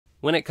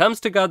When it comes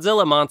to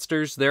Godzilla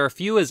monsters, there are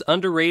few as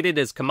underrated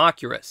as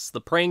Kamacuras,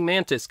 the praying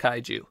mantis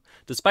kaiju.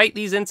 Despite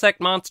these insect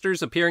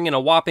monsters appearing in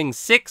a whopping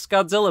 6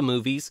 Godzilla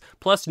movies,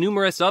 plus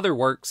numerous other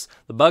works,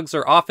 the bugs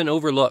are often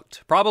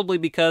overlooked, probably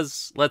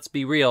because, let's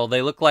be real,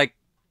 they look like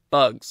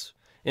bugs.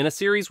 In a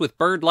series with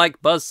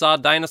bird-like buzzsaw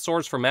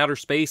dinosaurs from outer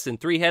space and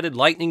 3-headed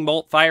lightning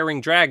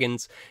bolt-firing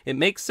dragons, it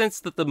makes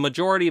sense that the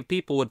majority of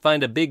people would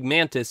find a big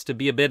mantis to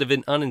be a bit of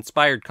an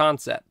uninspired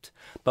concept.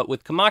 But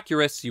with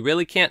Kamacuras, you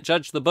really can't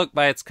judge the book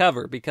by its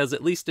cover, because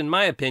at least in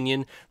my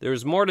opinion, there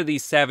is more to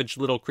these savage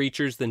little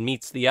creatures than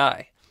meets the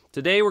eye.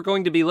 Today we're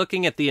going to be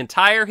looking at the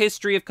entire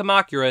history of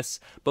Kamacuras,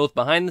 both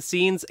behind the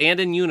scenes and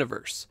in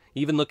universe,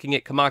 even looking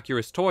at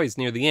Kamacuras toys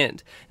near the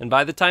end, and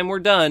by the time we're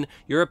done,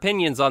 your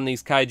opinions on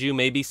these kaiju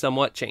may be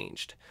somewhat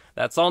changed.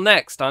 That's all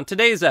next on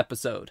today's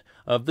episode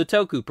of the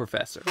Toku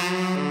Professor.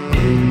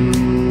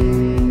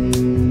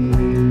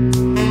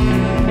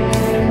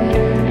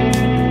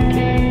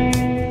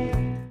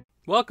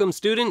 Welcome,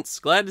 students!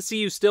 Glad to see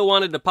you still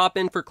wanted to pop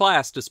in for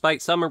class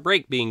despite summer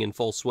break being in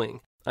full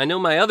swing. I know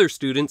my other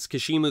students,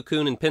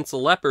 Kishimu-kun and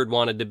Pencil Leopard,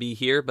 wanted to be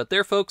here, but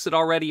their folks had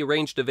already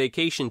arranged a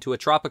vacation to a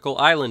tropical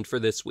island for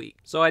this week,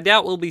 so I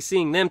doubt we'll be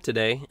seeing them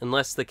today,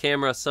 unless the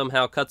camera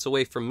somehow cuts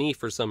away from me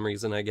for some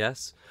reason, I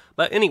guess.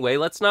 But anyway,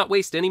 let's not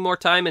waste any more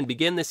time and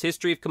begin this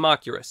history of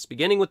Kamacuras,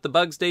 beginning with the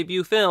Bug's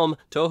debut film,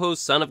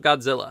 Toho's Son of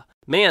Godzilla.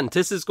 Man,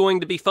 this is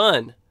going to be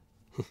fun!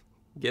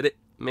 Get it?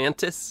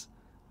 Mantis?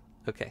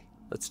 Okay,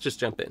 let's just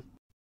jump in.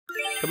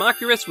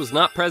 Kamacuras was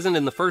not present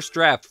in the first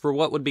draft for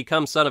what would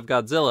become Son of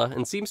Godzilla,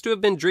 and seems to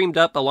have been dreamed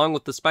up along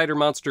with the spider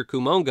monster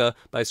Kumonga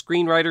by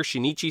screenwriter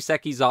Shinichi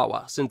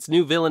Sekizawa, since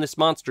new villainous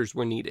monsters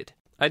were needed.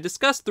 I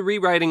discussed the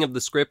rewriting of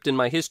the script in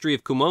my History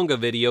of Kumonga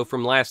video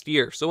from last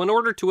year, so in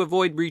order to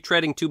avoid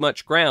retreading too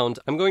much ground,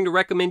 I'm going to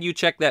recommend you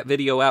check that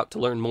video out to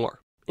learn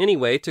more.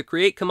 Anyway, to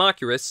create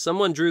Kamacuras,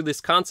 someone drew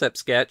this concept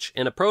sketch,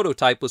 and a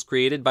prototype was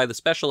created by the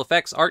special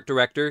effects art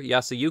director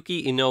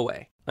Yasuyuki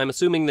Inoue. I'm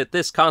assuming that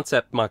this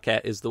concept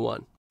maquette is the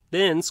one.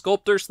 Then,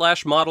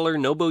 sculptor/modeler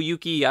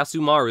Nobuyuki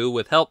Yasumaru,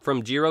 with help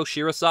from Jiro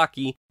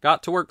Shirasaki,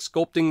 got to work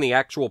sculpting the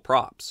actual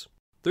props.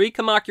 3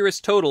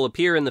 Kamacuras total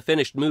appear in the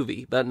finished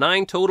movie, but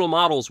 9 total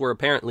models were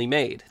apparently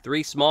made,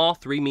 3 small,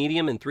 3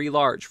 medium, and 3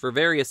 large, for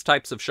various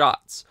types of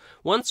shots.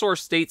 One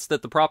source states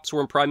that the props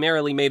were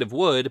primarily made of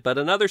wood, but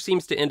another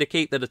seems to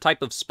indicate that a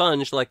type of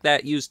sponge like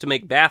that used to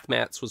make bath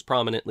mats was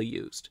prominently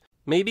used.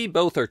 Maybe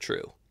both are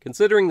true.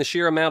 Considering the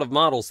sheer amount of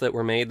models that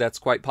were made, that's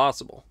quite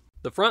possible.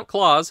 The front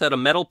claws had a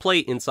metal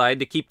plate inside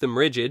to keep them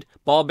rigid,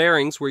 ball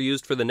bearings were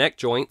used for the neck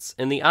joints,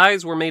 and the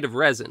eyes were made of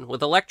resin,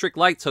 with electric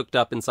lights hooked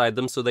up inside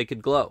them so they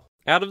could glow.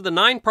 Out of the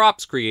 9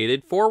 props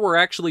created, 4 were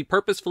actually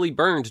purposefully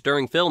burned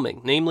during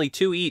filming, namely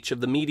 2 each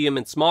of the medium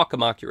and small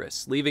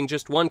Kamacuras, leaving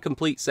just 1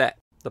 complete set.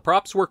 The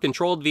props were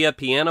controlled via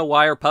piano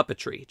wire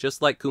puppetry,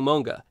 just like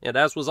Kumonga, and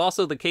as was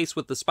also the case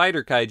with the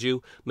spider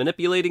kaiju,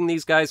 manipulating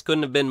these guys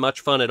couldn't have been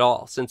much fun at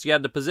all, since you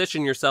had to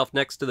position yourself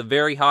next to the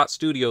very hot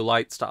studio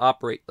lights to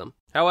operate them.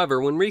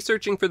 However, when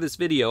researching for this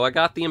video, I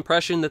got the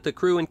impression that the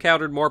crew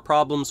encountered more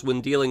problems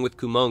when dealing with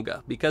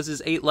Kumonga, because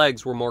his 8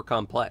 legs were more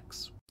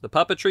complex. The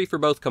puppetry for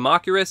both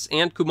Kamacuras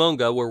and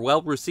Kumonga were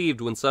well received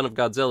when Son of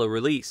Godzilla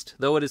released,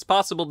 though it is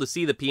possible to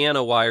see the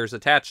piano wires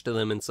attached to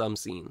them in some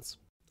scenes.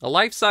 A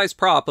life-size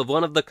prop of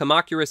one of the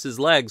Kamacuras'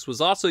 legs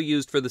was also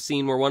used for the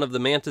scene where one of the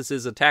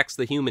mantises attacks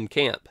the human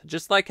camp,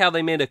 just like how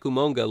they made a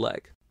Kumonga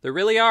leg. There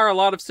really are a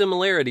lot of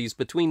similarities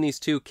between these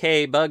 2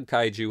 bug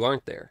kaiju,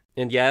 aren't there?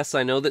 And yes,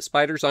 I know that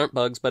spiders aren't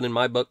bugs, but in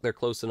my book they're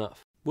close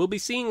enough. We'll be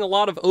seeing a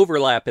lot of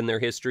overlap in their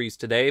histories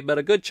today, but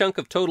a good chunk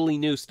of totally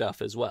new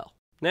stuff as well.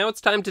 Now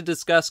it's time to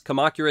discuss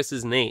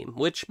Kamacuras' name,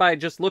 which, by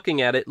just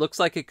looking at it, looks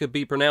like it could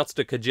be pronounced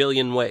a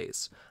cajillion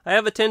ways. I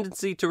have a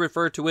tendency to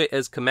refer to it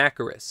as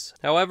Kamacuras.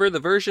 However, the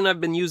version I've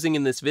been using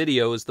in this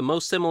video is the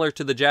most similar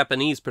to the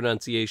Japanese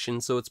pronunciation,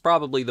 so it's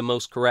probably the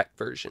most correct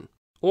version.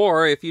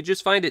 Or, if you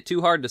just find it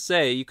too hard to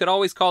say, you could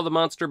always call the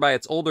monster by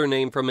its older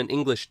name from an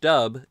English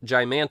dub,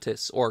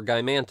 Gimantis or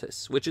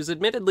Gymantis, which is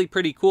admittedly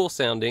pretty cool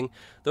sounding,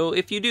 though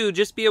if you do,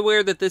 just be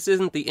aware that this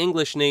isn't the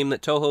English name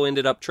that Toho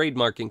ended up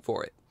trademarking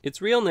for it. Its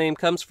real name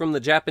comes from the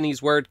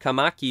Japanese word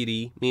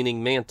kamakiri,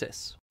 meaning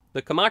mantis.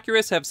 The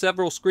Kamacuras have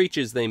several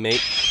screeches they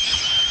make,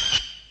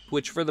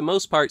 which for the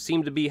most part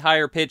seem to be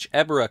higher-pitch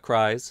Ebra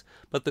cries,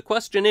 but the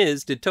question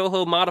is, did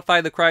Toho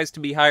modify the cries to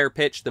be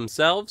higher-pitched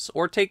themselves,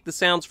 or take the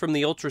sounds from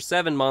the Ultra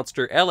 7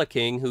 monster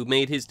King, who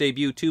made his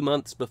debut 2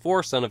 months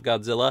before Son of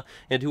Godzilla,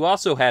 and who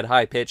also had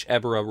high-pitch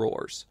Ebra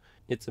roars?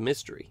 It's a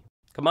mystery.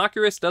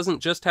 Kamacuras doesn't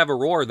just have a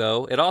roar,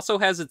 though, it also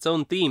has its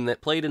own theme that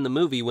played in the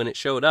movie when it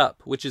showed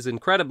up, which is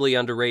incredibly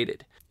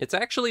underrated. It's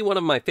actually one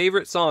of my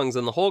favorite songs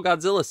in the whole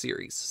Godzilla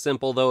series,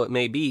 simple though it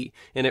may be,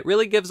 and it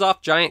really gives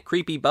off giant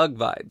creepy bug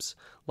vibes.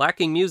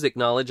 Lacking music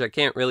knowledge, I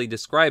can't really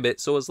describe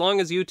it, so as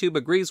long as YouTube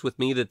agrees with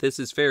me that this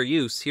is fair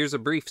use, here's a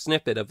brief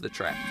snippet of the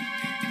track.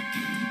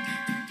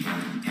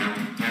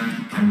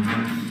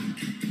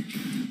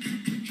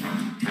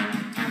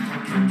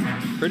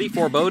 Pretty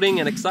foreboding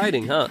and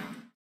exciting, huh?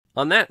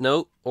 On that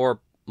note,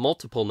 or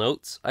multiple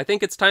notes, I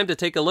think it's time to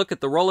take a look at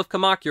the role of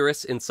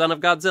Kamacuras in Son of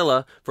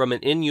Godzilla from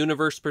an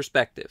in-universe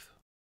perspective.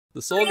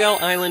 The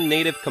Solgell Island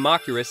native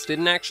Kamacuras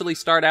didn't actually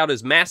start out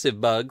as massive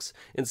bugs.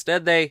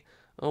 Instead they...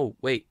 Oh,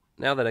 wait,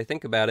 now that I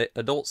think about it,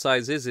 adult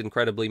size is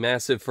incredibly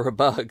massive for a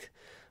bug.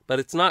 But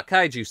it's not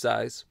kaiju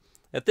size.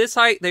 At this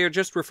height, they are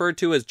just referred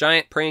to as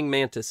giant praying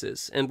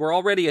mantises, and were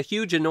already a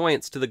huge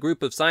annoyance to the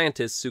group of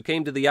scientists who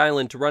came to the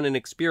island to run an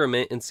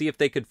experiment and see if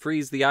they could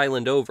freeze the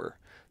island over.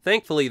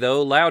 Thankfully,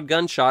 though, loud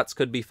gunshots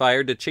could be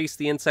fired to chase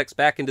the insects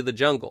back into the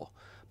jungle.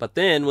 But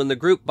then, when the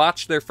group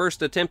botched their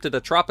first attempt at a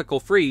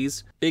tropical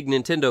freeze, big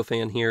Nintendo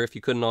fan here if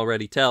you couldn't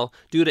already tell,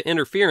 due to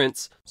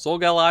interference,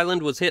 Solgell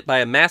Island was hit by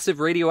a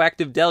massive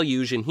radioactive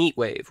deluge and heat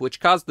wave,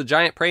 which caused the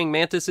giant praying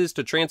mantises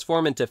to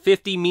transform into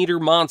 50-meter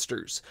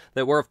monsters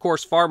that were of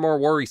course far more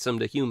worrisome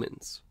to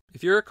humans.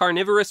 If you're a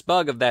carnivorous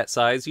bug of that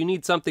size, you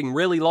need something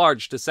really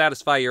large to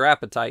satisfy your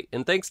appetite,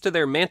 and thanks to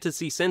their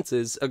mantis-y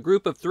senses, a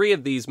group of 3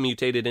 of these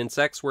mutated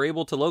insects were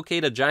able to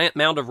locate a giant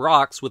mound of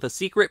rocks with a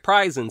secret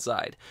prize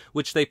inside,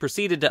 which they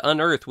proceeded to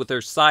unearth with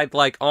their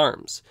scythe-like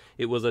arms.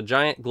 It was a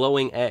giant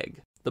glowing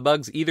egg. The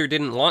bugs either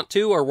didn't want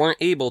to or weren't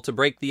able to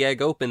break the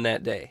egg open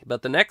that day,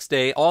 but the next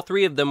day, all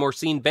 3 of them were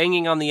seen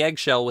banging on the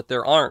eggshell with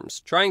their arms,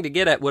 trying to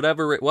get at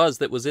whatever it was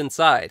that was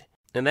inside.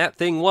 And that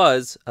thing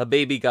was a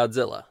baby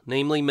Godzilla,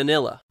 namely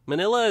Minilla.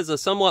 Minilla is a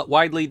somewhat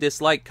widely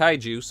disliked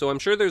kaiju, so I'm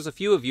sure there's a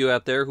few of you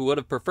out there who would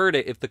have preferred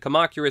it if the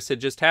Kamacuras had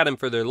just had him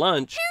for their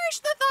lunch. Perish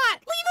the thought!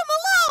 Leave him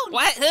alone!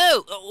 What?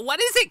 Who? What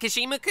is it,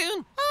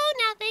 Kashimu-kun? Oh,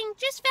 nothing.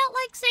 Just felt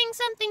like saying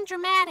something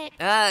dramatic.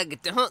 Ugh,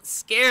 don't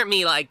scare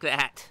me like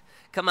that.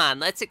 Come on,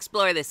 let's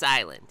explore this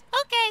island.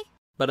 Okay.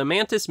 But a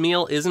mantis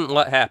meal isn't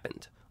what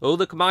happened. Oh,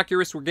 the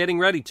Kamacuras were getting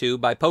ready to,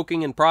 by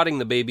poking and prodding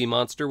the baby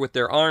monster with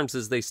their arms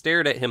as they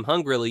stared at him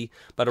hungrily,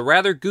 but a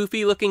rather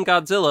goofy-looking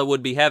Godzilla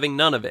would be having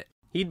none of it.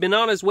 He'd been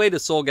on his way to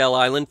Solgell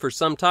Island for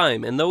some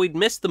time, and though he'd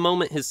missed the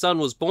moment his son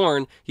was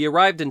born, he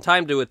arrived in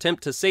time to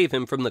attempt to save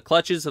him from the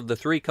clutches of the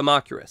 3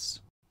 Kamacuras.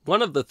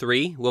 One of the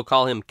 3, we'll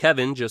call him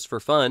Kevin just for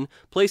fun,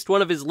 placed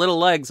one of his little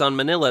legs on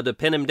Minilla to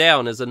pin him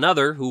down as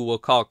another, who we'll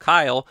call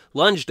Kyle,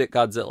 lunged at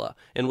Godzilla,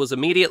 and was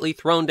immediately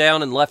thrown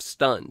down and left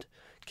stunned.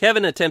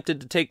 Kevin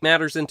attempted to take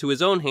matters into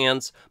his own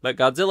hands, but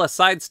Godzilla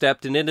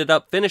sidestepped and ended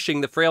up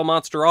finishing the frail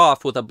monster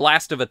off with a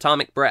blast of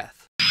atomic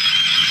breath.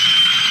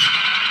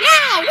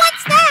 Yeah,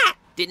 what's that?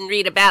 Didn't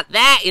read about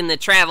that in the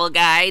travel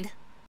guide.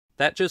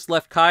 That just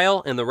left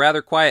Kyle and the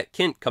rather quiet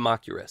Kent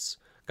Kamacuras.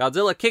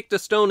 Godzilla kicked a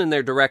stone in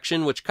their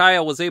direction, which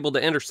Kyle was able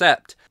to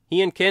intercept.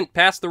 He and Kent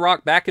passed the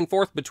rock back and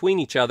forth between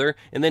each other,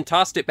 and then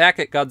tossed it back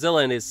at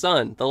Godzilla and his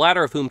son, the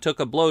latter of whom took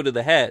a blow to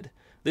the head.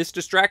 This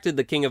distracted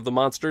the king of the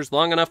monsters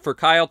long enough for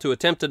Kyle to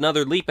attempt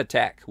another leap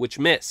attack, which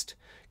missed.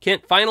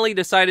 Kent finally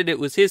decided it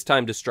was his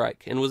time to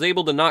strike, and was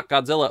able to knock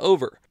Godzilla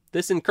over.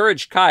 This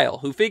encouraged Kyle,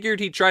 who figured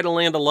he'd try to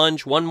land a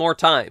lunge one more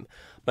time.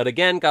 But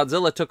again,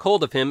 Godzilla took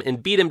hold of him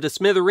and beat him to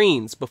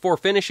smithereens, before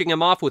finishing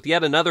him off with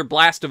yet another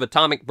blast of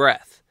atomic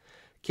breath.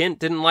 Kent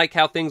didn't like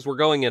how things were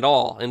going at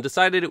all, and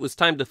decided it was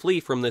time to flee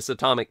from this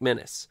atomic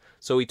menace.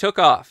 So he took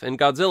off, and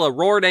Godzilla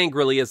roared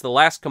angrily as the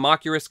last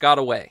Kamacuras got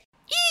away.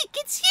 Eek,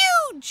 it's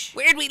huge!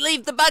 Where'd we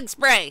leave the bug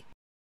spray?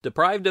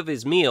 Deprived of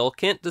his meal,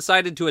 Kent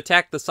decided to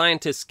attack the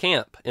scientists'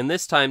 camp, and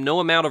this time no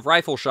amount of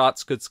rifle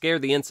shots could scare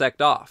the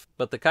insect off.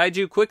 But the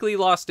kaiju quickly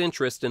lost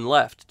interest and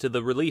left, to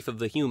the relief of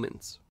the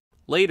humans.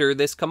 Later,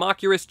 this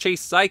Kamacuras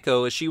chased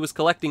Psycho as she was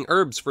collecting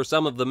herbs for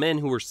some of the men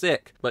who were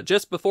sick, but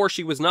just before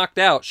she was knocked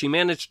out, she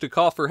managed to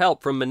call for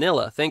help from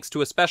Minilla thanks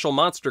to a special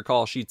monster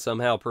call she'd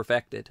somehow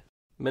perfected.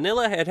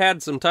 Minilla had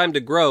had some time to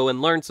grow and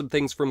learn some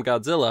things from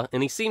Godzilla,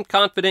 and he seemed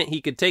confident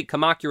he could take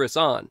Kamacuras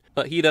on,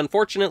 but he'd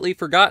unfortunately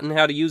forgotten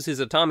how to use his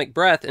atomic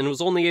breath and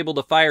was only able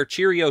to fire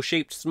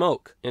Cheerio-shaped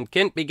smoke, and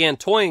Kent began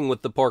toying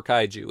with the poor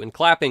kaiju and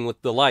clapping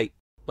with delight.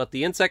 But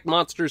the insect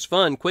monster's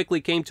fun quickly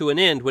came to an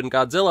end when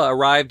Godzilla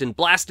arrived and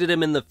blasted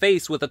him in the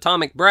face with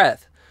atomic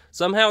breath.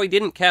 Somehow he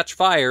didn't catch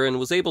fire and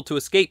was able to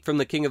escape from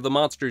the king of the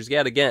monsters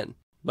yet again.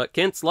 But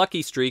Kent's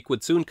lucky streak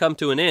would soon come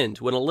to an end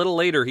when a little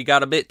later he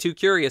got a bit too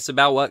curious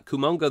about what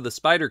Kumonga the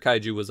spider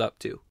kaiju was up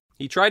to.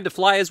 He tried to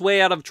fly his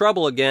way out of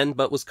trouble again,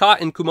 but was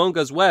caught in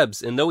Kumonga's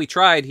webs, and though he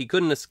tried, he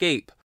couldn't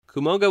escape.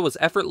 Kumonga was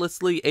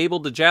effortlessly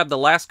able to jab the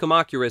last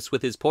Kamacuras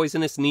with his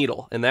poisonous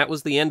needle, and that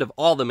was the end of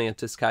all the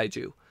mantis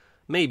kaiju.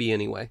 Maybe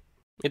anyway.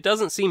 It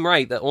doesn't seem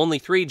right that only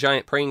 3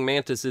 giant praying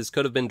mantises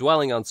could have been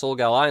dwelling on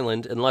Solgell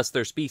Island unless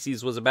their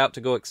species was about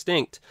to go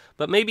extinct,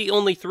 but maybe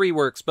only 3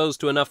 were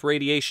exposed to enough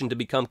radiation to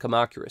become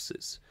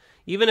Kamakurases.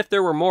 Even if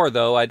there were more,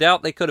 though, I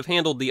doubt they could have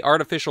handled the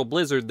artificial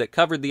blizzard that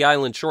covered the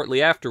island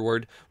shortly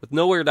afterward, with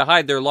nowhere to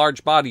hide their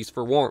large bodies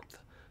for warmth.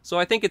 So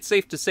I think it's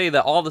safe to say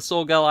that all the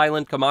Solgell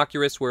Island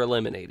Kamacuras were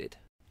eliminated.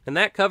 And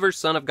that covers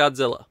Son of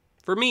Godzilla.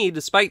 For me,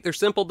 despite their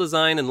simple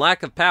design and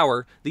lack of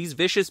power, these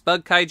vicious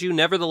bug kaiju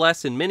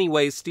nevertheless in many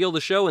ways steal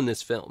the show in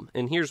this film,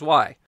 and here's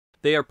why.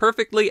 They are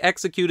perfectly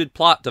executed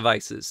plot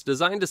devices,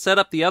 designed to set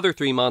up the other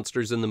 3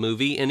 monsters in the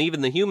movie, and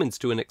even the humans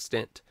to an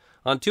extent.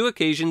 On 2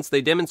 occasions,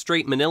 they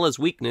demonstrate Minilla's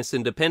weakness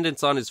and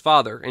dependence on his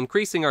father,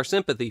 increasing our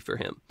sympathy for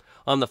him.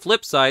 On the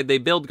flip side, they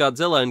build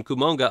Godzilla and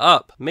Kumonga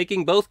up,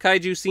 making both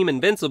kaiju seem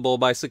invincible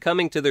by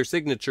succumbing to their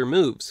signature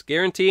moves,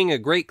 guaranteeing a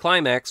great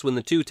climax when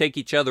the two take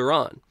each other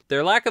on.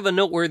 Their lack of a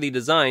noteworthy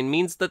design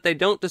means that they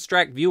don't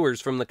distract viewers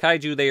from the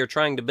kaiju they are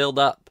trying to build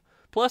up.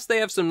 Plus, they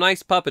have some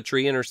nice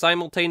puppetry and are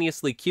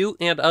simultaneously cute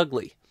and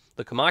ugly.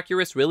 The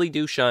Kamacuras really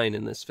do shine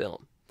in this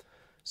film.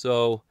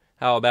 So,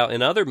 how about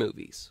in other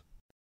movies?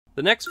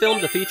 The next film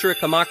to feature a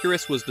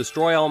Kamacuras was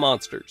Destroy All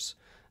Monsters.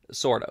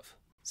 Sort of.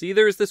 See,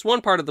 there is this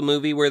one part of the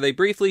movie where they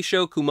briefly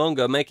show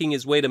Kumonga making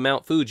his way to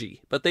Mount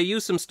Fuji, but they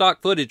use some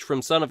stock footage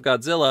from Son of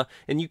Godzilla,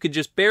 and you could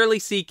just barely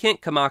see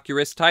Kent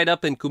Kamacuras tied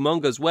up in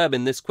Kumonga's web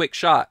in this quick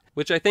shot,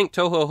 which I think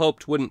Toho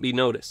hoped wouldn't be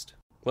noticed.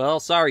 Well,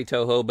 sorry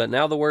Toho, but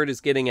now the word is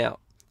getting out.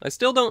 I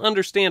still don't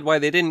understand why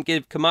they didn't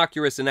give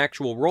Kamacuras an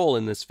actual role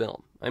in this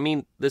film. I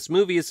mean, this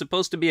movie is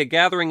supposed to be a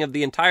gathering of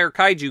the entire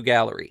kaiju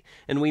gallery,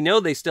 and we know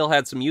they still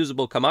had some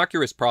usable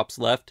Kamacuras props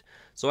left,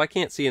 so I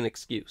can't see an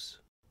excuse.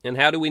 And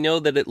how do we know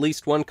that at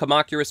least one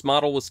Kamacuras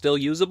model was still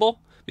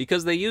usable?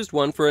 Because they used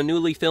one for a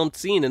newly filmed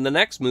scene in the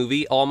next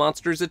movie, All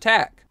Monsters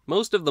Attack.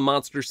 Most of the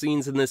monster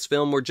scenes in this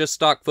film were just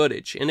stock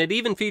footage, and it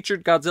even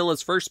featured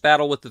Godzilla's first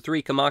battle with the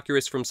 3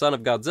 Kamacuras from Son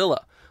of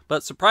Godzilla.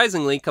 But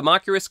surprisingly,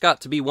 Kamacuras got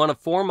to be one of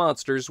 4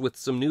 monsters with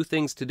some new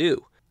things to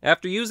do.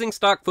 After using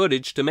stock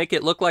footage to make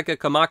it look like a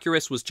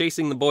Kamacuras was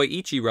chasing the boy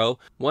Ichiro,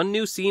 one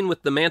new scene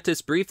with the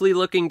mantis briefly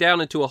looking down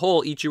into a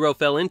hole Ichiro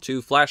fell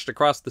into flashed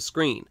across the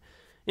screen.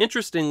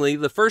 Interestingly,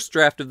 the first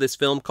draft of this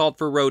film called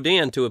for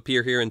Rodan to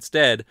appear here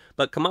instead,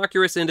 but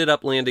Kamacuras ended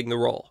up landing the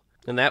role.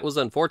 And that was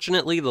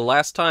unfortunately the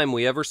last time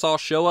we ever saw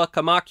Showa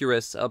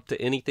Kamacuras up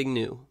to anything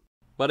new.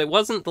 But it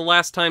wasn't the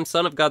last time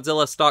Son of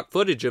Godzilla stock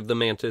footage of the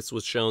mantis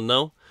was shown,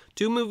 though.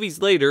 2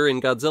 movies later,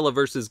 in Godzilla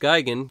vs.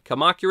 Gigan,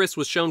 Kamacuras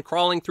was shown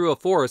crawling through a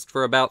forest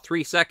for about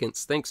 3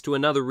 seconds, thanks to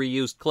another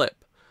reused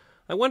clip.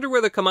 I wonder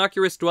where the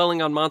Kamacuras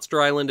dwelling on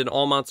Monster Island in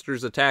All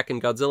Monsters Attack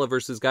in Godzilla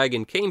vs.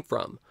 Gigan came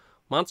from.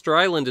 Monster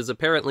Island is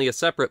apparently a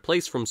separate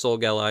place from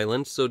Solgell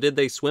Island, so did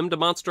they swim to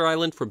Monster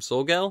Island from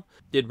Solgell?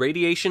 Did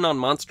radiation on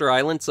Monster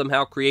Island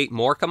somehow create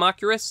more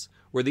Kamacuras?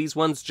 Were these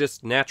ones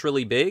just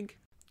naturally big?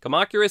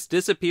 Kamacuras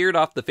disappeared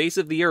off the face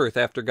of the earth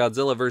after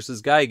Godzilla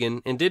vs.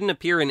 Gigan and didn't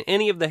appear in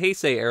any of the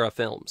Heisei era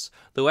films,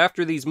 though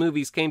after these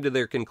movies came to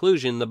their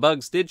conclusion, the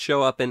bugs did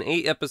show up in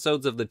 8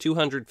 episodes of the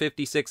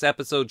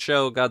 256-episode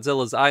show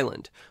Godzilla's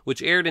Island,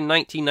 which aired in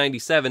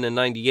 1997 and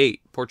 98,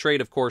 portrayed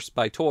of course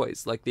by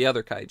toys, like the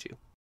other kaiju.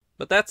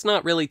 But that's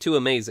not really too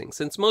amazing,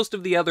 since most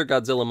of the other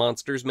Godzilla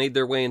monsters made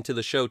their way into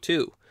the show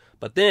too.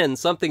 But then,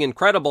 something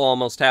incredible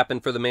almost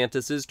happened for the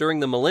mantises during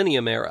the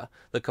Millennium era.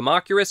 The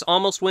Kamacuras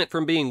almost went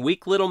from being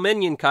weak little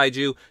minion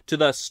kaiju to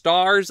the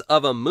stars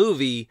of a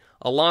movie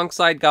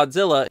alongside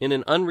Godzilla in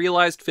an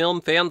unrealized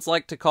film fans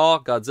like to call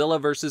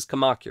Godzilla vs.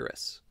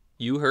 Kamacuras.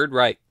 You heard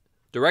right.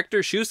 Director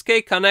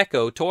Shusuke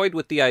Kaneko toyed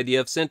with the idea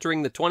of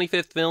centering the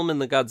 25th film in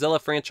the Godzilla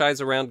franchise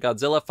around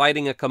Godzilla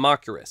fighting a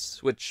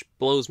Kamacuras, which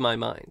blows my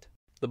mind.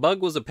 The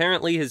bug was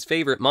apparently his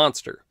favorite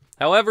monster.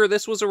 However,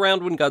 this was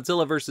around when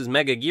Godzilla vs.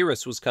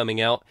 Megalon was coming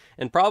out,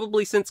 and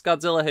probably since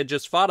Godzilla had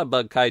just fought a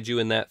bug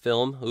kaiju in that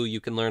film, who you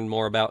can learn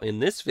more about in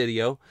this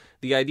video,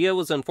 the idea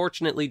was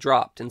unfortunately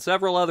dropped, and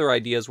several other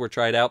ideas were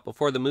tried out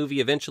before the movie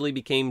eventually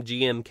became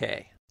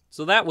GMK.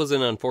 So that was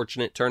an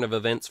unfortunate turn of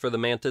events for the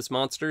mantis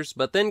monsters,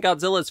 but then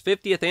Godzilla's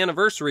 50th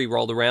anniversary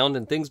rolled around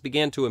and things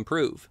began to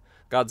improve.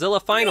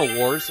 Godzilla Final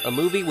Wars, a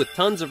movie with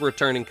tons of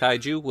returning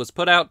kaiju, was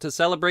put out to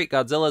celebrate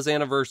Godzilla's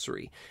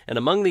anniversary, and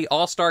among the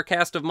all-star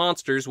cast of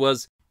monsters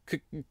was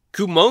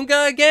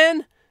Kumonga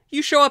again?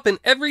 You show up in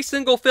every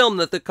single film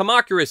that the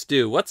Kamacuras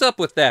do. What's up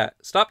with that?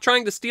 Stop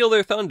trying to steal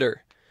their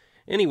thunder.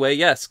 Anyway,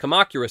 yes,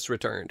 Kamacuras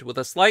returned, with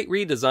a slight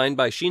redesign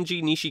by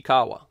Shinji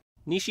Nishikawa.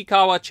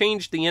 Nishikawa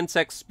changed the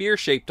insect's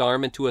spear-shaped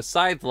arm into a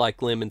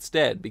scythe-like limb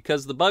instead,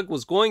 because the bug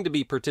was going to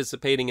be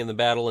participating in the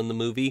battle in the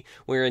movie,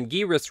 where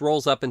Anguirus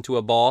rolls up into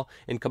a ball,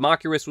 and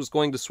Kamacuras was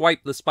going to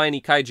swipe the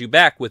spiny kaiju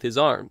back with his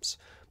arms.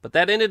 But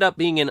that ended up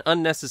being an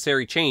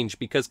unnecessary change,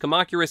 because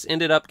Kamacuras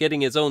ended up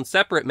getting his own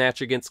separate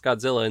match against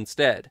Godzilla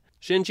instead.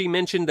 Shinji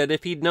mentioned that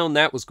if he'd known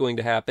that was going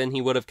to happen,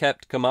 he would have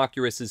kept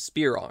Kamacuras'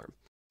 spear arm.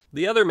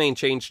 The other main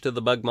change to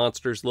the bug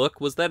monster's look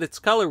was that its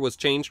color was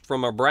changed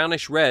from a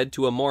brownish red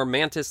to a more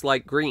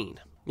mantis-like green.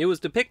 It was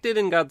depicted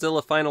in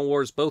Godzilla Final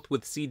Wars both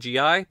with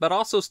CGI, but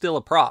also still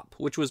a prop,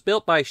 which was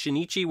built by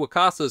Shinichi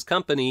Wakasa's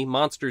company,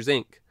 Monsters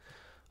Inc.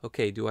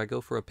 Okay, do I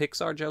go for a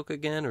Pixar joke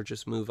again, or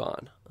just move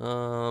on?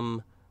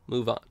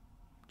 Move on.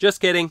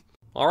 Just kidding.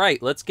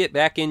 Alright, let's get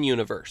back in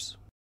universe.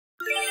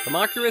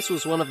 Kamacuras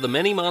was one of the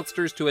many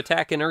monsters to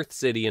attack an Earth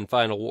city in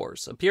Final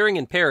Wars, appearing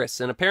in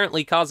Paris and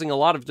apparently causing a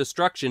lot of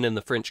destruction in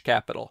the French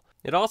capital.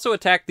 It also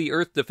attacked the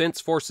Earth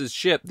Defense Force's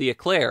ship, the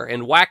Eclair,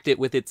 and whacked it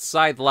with its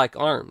scythe-like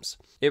arms.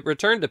 It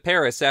returned to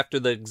Paris after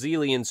the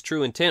Xilian's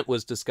true intent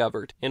was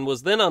discovered, and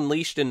was then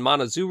unleashed in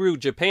Monozuru,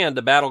 Japan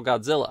to battle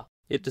Godzilla.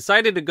 It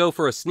decided to go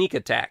for a sneak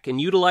attack, and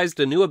utilized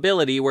a new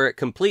ability where it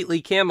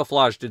completely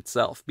camouflaged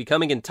itself,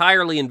 becoming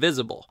entirely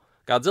invisible.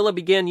 Godzilla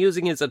began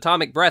using his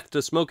atomic breath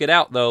to smoke it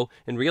out, though,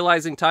 and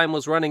realizing time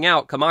was running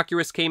out,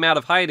 Kamacuras came out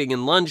of hiding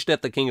and lunged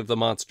at the King of the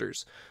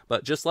Monsters.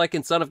 But just like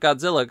in Son of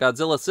Godzilla,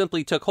 Godzilla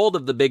simply took hold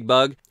of the big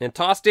bug and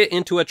tossed it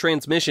into a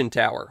transmission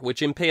tower,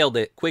 which impaled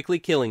it, quickly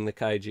killing the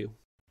kaiju.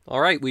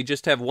 Alright, we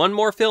just have one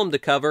more film to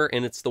cover,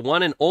 and it's the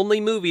one and only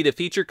movie to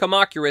feature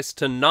Kamacuras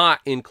to not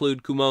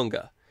include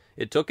Kumonga.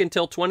 It took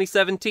until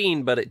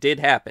 2017, but it did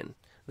happen.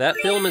 That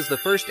film is the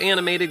first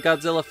animated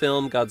Godzilla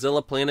film,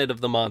 Godzilla Planet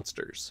of the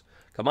Monsters.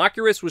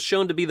 Kamacuras was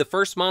shown to be the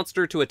first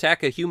monster to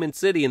attack a human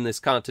city in this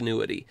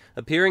continuity,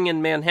 appearing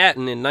in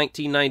Manhattan in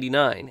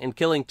 1999 and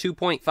killing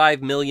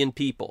 2.5 million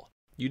people.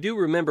 You do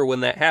remember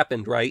when that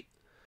happened, right?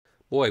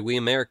 Boy, we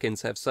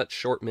Americans have such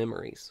short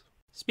memories.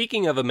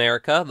 Speaking of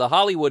America, the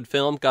Hollywood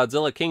film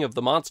Godzilla King of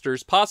the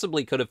Monsters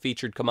possibly could have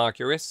featured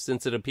Kamacuras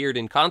since it appeared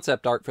in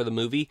concept art for the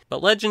movie,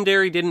 but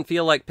Legendary didn't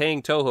feel like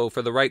paying Toho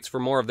for the rights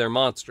for more of their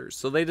monsters,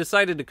 so they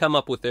decided to come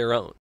up with their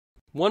own.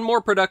 One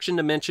more production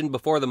to mention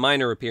before the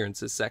minor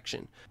appearances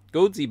section.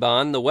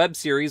 Godziban, the web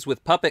series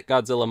with puppet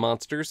Godzilla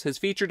monsters, has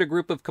featured a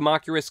group of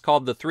Kamacuras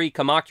called the Three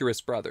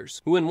Kamacuras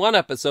Brothers, who in one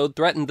episode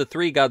threatened the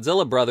three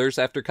Godzilla brothers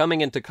after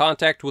coming into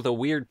contact with a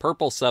weird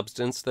purple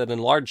substance that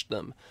enlarged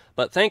them.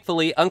 But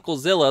thankfully, Uncle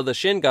Zilla, the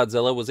Shin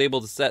Godzilla, was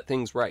able to set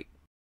things right.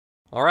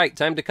 Alright,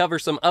 time to cover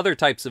some other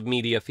types of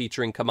media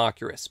featuring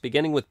Kamacuras,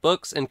 beginning with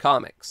books and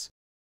comics.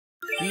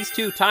 These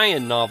two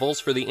tie-in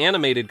novels for the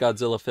animated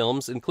Godzilla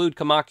films include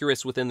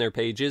Kamacuras within their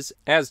pages,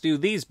 as do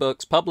these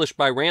books published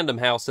by Random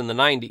House in the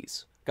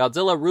 90s.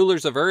 Godzilla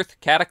Rulers of Earth,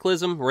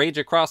 Cataclysm, Rage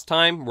Across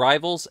Time,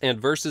 Rivals,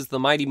 and Versus the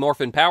Mighty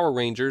Morphin Power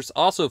Rangers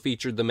also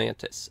featured the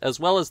mantis,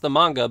 as well as the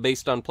manga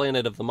based on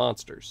Planet of the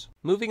Monsters.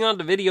 Moving on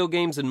to video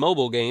games and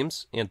mobile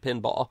games, and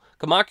pinball,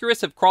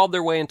 Kamacuras have crawled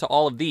their way into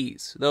all of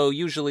these, though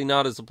usually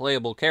not as a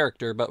playable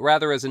character, but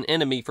rather as an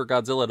enemy for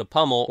Godzilla to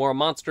pummel or a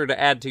monster to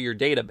add to your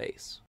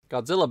database.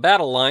 Godzilla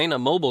Battle Line, a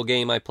mobile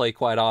game I play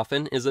quite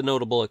often, is a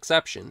notable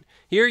exception.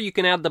 Here you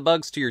can add the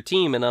bugs to your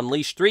team and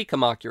unleash 3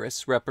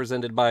 Kamacuras,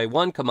 represented by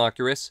 1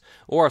 Kamacuras,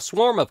 or a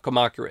swarm of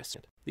Kamacuras.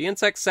 The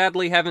insects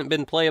sadly haven't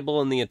been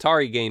playable in the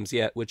Atari games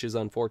yet, which is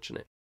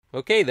unfortunate.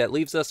 Okay, that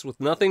leaves us with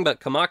nothing but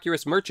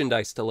Kamacuras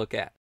merchandise to look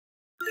at.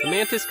 The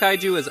Mantis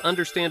Kaiju has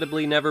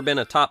understandably never been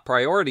a top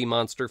priority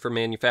monster for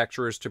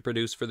manufacturers to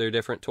produce for their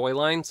different toy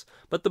lines,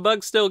 but the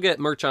bugs still get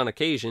merch on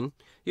occasion.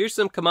 Here's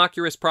some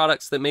Kamacuras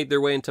products that made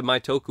their way into my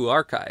Toku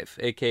archive,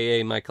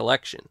 aka my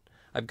collection.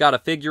 I've got a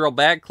figural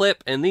bag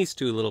clip and these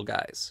two little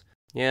guys.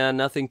 Yeah,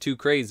 nothing too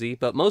crazy,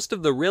 but most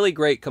of the really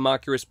great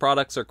Kamacuras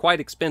products are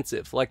quite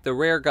expensive, like the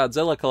rare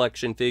Godzilla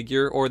collection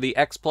figure or the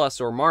X Plus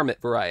or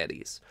Marmot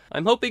varieties.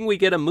 I'm hoping we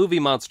get a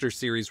movie monster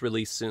series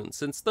released soon,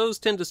 since those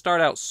tend to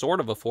start out sort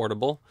of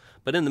affordable,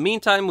 but in the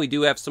meantime we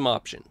do have some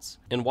options.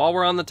 And while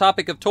we're on the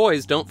topic of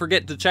toys, don't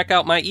forget to check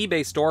out my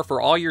eBay store for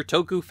all your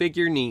Toku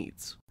figure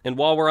needs. And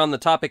while we're on the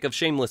topic of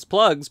shameless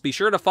plugs, be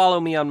sure to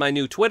follow me on my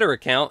new Twitter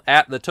account,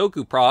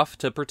 @TheTokuProf,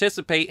 to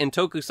participate in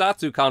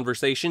Tokusatsu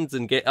conversations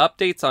and get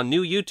updates on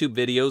new YouTube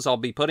videos I'll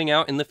be putting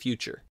out in the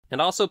future.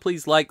 And also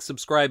please like,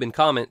 subscribe, and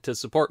comment to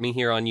support me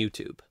here on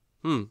YouTube.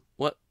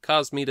 What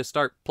caused me to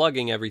start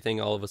plugging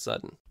everything all of a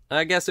sudden?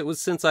 I guess it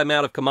was since I'm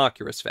out of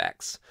Kamacuras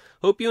facts.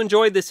 Hope you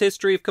enjoyed this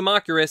history of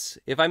Kamacuras.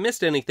 If I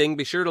missed anything,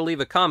 be sure to leave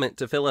a comment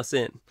to fill us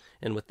in.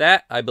 And with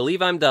that, I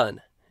believe I'm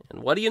done.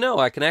 And what do you know,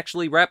 I can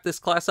actually wrap this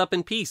class up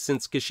in peace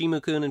since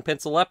Kishimu-kun and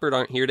Pencil Leopard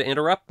aren't here to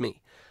interrupt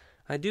me.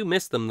 I do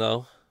miss them,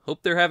 though.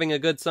 Hope they're having a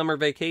good summer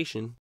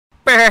vacation.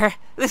 Brr,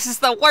 this is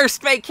the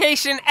worst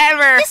vacation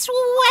ever! This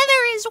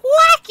weather is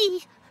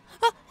wacky.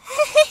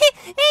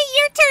 Hey,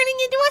 you're turning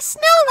into a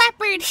snow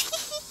leopard.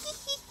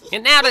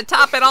 And now to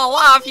top it all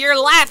off, you're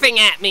laughing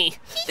at me!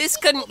 This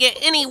couldn't get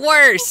any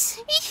worse!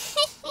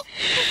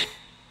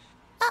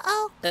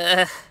 Uh-oh.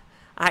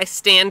 I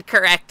stand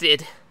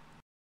corrected.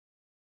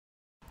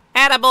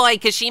 Attaboy,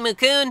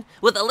 Kishimu-kun!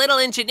 With a little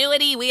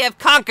ingenuity, we have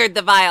conquered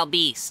the vile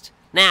beast.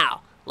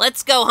 Now,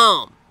 let's go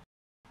home.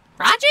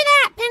 Roger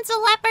that,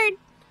 Pencil Leopard.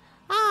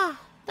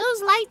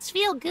 Those lights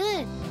feel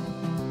good.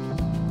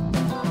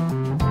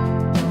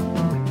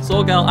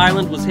 Solgell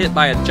Island was hit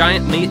by a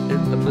giant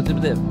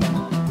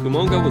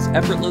Kumonga was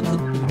effortless.